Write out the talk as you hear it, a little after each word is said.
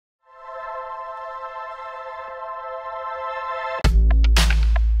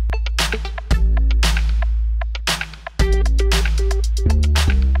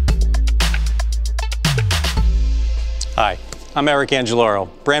I'm Eric Angelaro,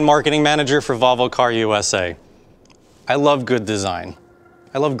 Brand Marketing Manager for Volvo Car USA. I love good design.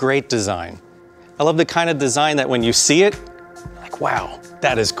 I love great design. I love the kind of design that when you see it, you're like, wow,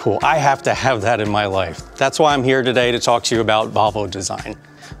 that is cool. I have to have that in my life. That's why I'm here today to talk to you about Volvo design.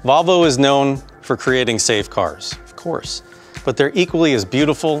 Volvo is known for creating safe cars, of course, but they're equally as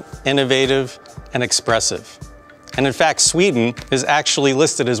beautiful, innovative, and expressive. And in fact, Sweden is actually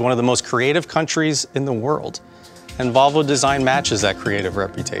listed as one of the most creative countries in the world. And Volvo design matches that creative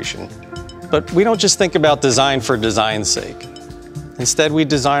reputation. But we don't just think about design for design's sake. Instead, we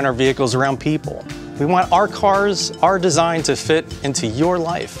design our vehicles around people. We want our cars, our design to fit into your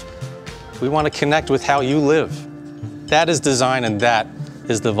life. We want to connect with how you live. That is design, and that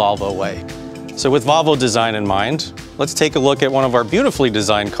is the Volvo way. So with Volvo design in mind, let's take a look at one of our beautifully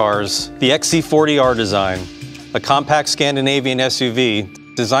designed cars, the XC40 R Design, a compact Scandinavian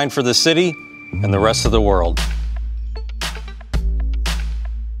SUV designed for the city and the rest of the world.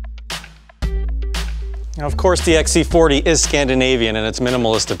 Now, of course, the XC40 is Scandinavian in its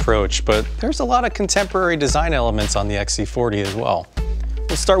minimalist approach, but there's a lot of contemporary design elements on the XC40 as well.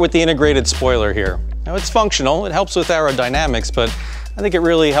 Let's start with the integrated spoiler here. Now, it's functional, it helps with aerodynamics, but I think it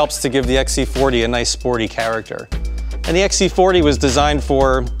really helps to give the XC40 a nice sporty character. And the XC40 was designed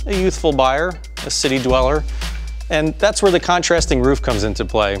for a youthful buyer, a city dweller, and that's where the contrasting roof comes into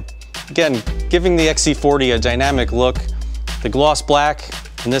play. Again, giving the XC40 a dynamic look, the gloss black,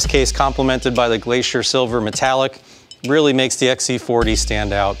 in this case complemented by the glacier silver metallic, really makes the XC40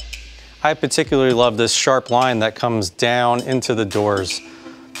 stand out. I particularly love this sharp line that comes down into the doors,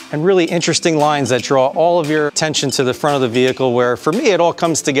 and really interesting lines that draw all of your attention to the front of the vehicle, where for me it all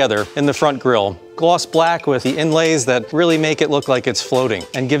comes together in the front grille. Gloss black with the inlays that really make it look like it's floating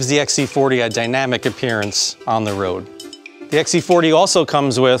and gives the XC40 a dynamic appearance on the road. The XC40 also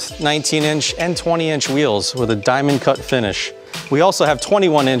comes with 19-inch and 20-inch wheels with a diamond cut finish. We also have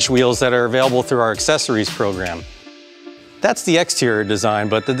 21-inch wheels that are available through our accessories program. That's the exterior design,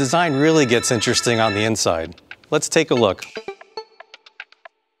 but the design really gets interesting on the inside. Let's take a look.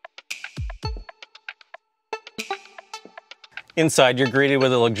 Inside, you're greeted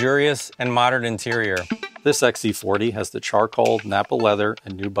with a luxurious and modern interior. This XC40 has the charcoal, Napa leather,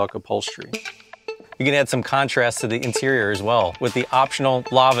 and nubuck upholstery. You can add some contrast to the interior as well with the optional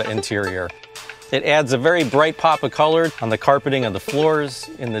lava interior. It adds a very bright pop of color on the carpeting of the floors,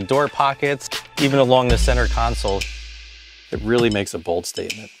 in the door pockets, even along the center console. It really makes a bold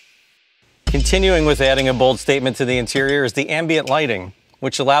statement. Continuing with adding a bold statement to the interior is the ambient lighting,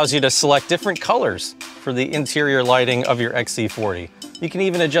 which allows you to select different colors for the interior lighting of your XC40. You can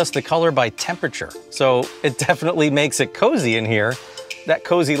even adjust the color by temperature, so it definitely makes it cozy in here. That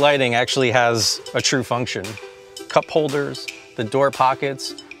cozy lighting actually has a true function. Cup holders, the door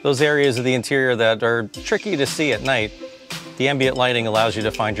pockets, those areas of the interior that are tricky to see at night, the ambient lighting allows you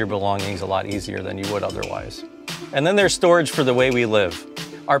to find your belongings a lot easier than you would otherwise. And then there's storage for the way we live.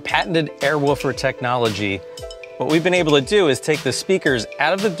 Our patented airwoofer technology, what we've been able to do is take the speakers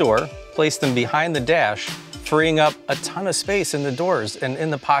out of the door, place them behind the dash, freeing up a ton of space in the doors and in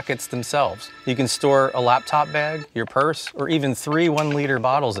the pockets themselves. You can store a laptop bag, your purse, or even 3 1-liter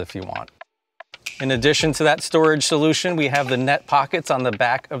bottles if you want. In addition to that storage solution, we have the net pockets on the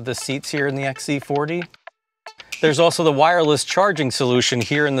back of the seats here in the XC40. There's also the wireless charging solution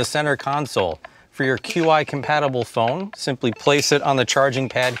here in the center console. For your QI-compatible phone, simply place it on the charging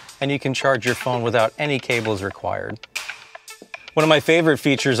pad and you can charge your phone without any cables required. One of my favorite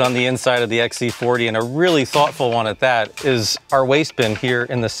features on the inside of the XC40, and a really thoughtful one at that, is our waste bin here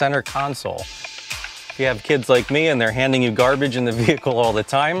in the center console. If you have kids like me and they're handing you garbage in the vehicle all the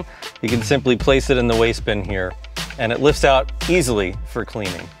time, you can simply place it in the waste bin here, and it lifts out easily for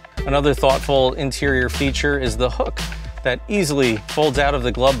cleaning. Another thoughtful interior feature is the hook that easily folds out of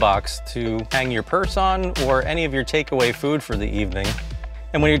the glove box to hang your purse on or any of your takeaway food for the evening.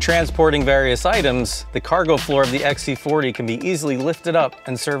 And when you're transporting various items, the cargo floor of the XC40 can be easily lifted up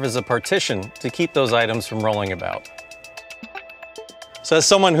and serve as a partition to keep those items from rolling about. So as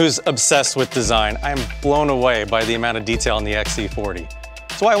someone who's obsessed with design, I am blown away by the amount of detail in the XC40.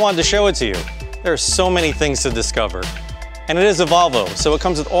 That's why I wanted to show it to you. There are so many things to discover. And it is a Volvo, so it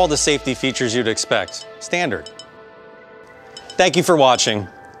comes with all the safety features you'd expect, standard. Thank you for watching.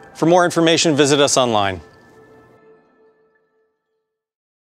 For more information, visit us online.